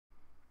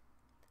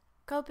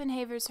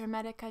Copenhaver's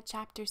Hermetica,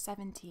 Chapter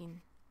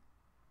 17.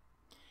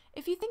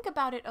 If you think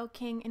about it, O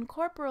king,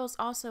 incorporals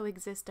also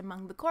exist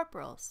among the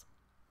corporals.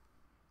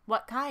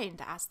 What kind?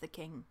 Asked the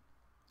king.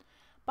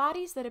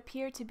 Bodies that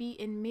appear to be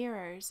in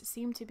mirrors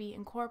seem to be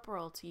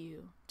incorporeal to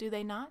you, do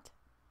they not?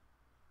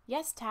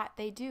 Yes, Tat,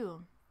 they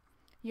do.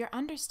 Your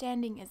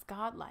understanding is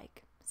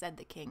godlike, said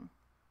the king.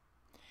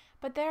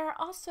 But there are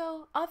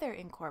also other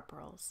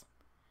incorporals.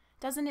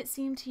 Doesn't it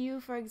seem to you,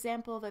 for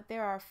example, that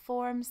there are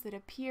forms that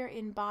appear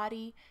in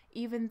body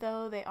even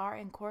though they are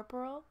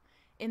incorporeal,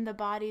 in the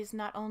bodies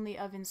not only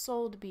of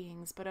ensouled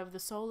beings, but of the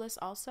soulless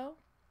also?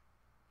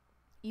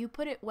 You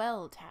put it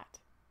well, Tat.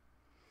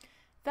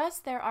 Thus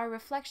there are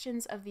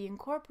reflections of the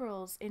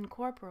incorporals in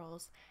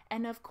corporals,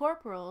 and of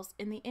corporals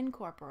in the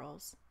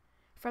incorporals,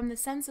 from the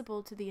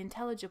sensible to the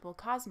intelligible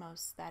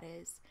cosmos, that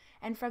is,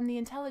 and from the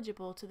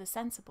intelligible to the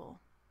sensible.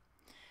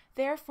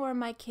 Therefore,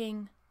 my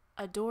king,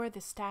 adore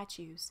the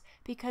statues,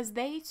 because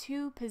they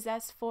too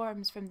possess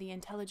forms from the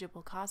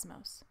intelligible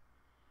cosmos.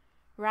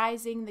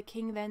 Rising, the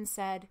king then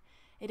said,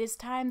 It is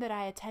time that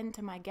I attend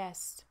to my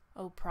guest,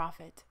 O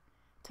prophet.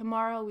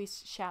 Tomorrow we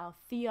shall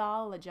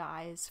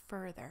theologize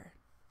further.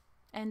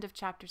 End of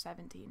chapter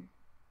 17.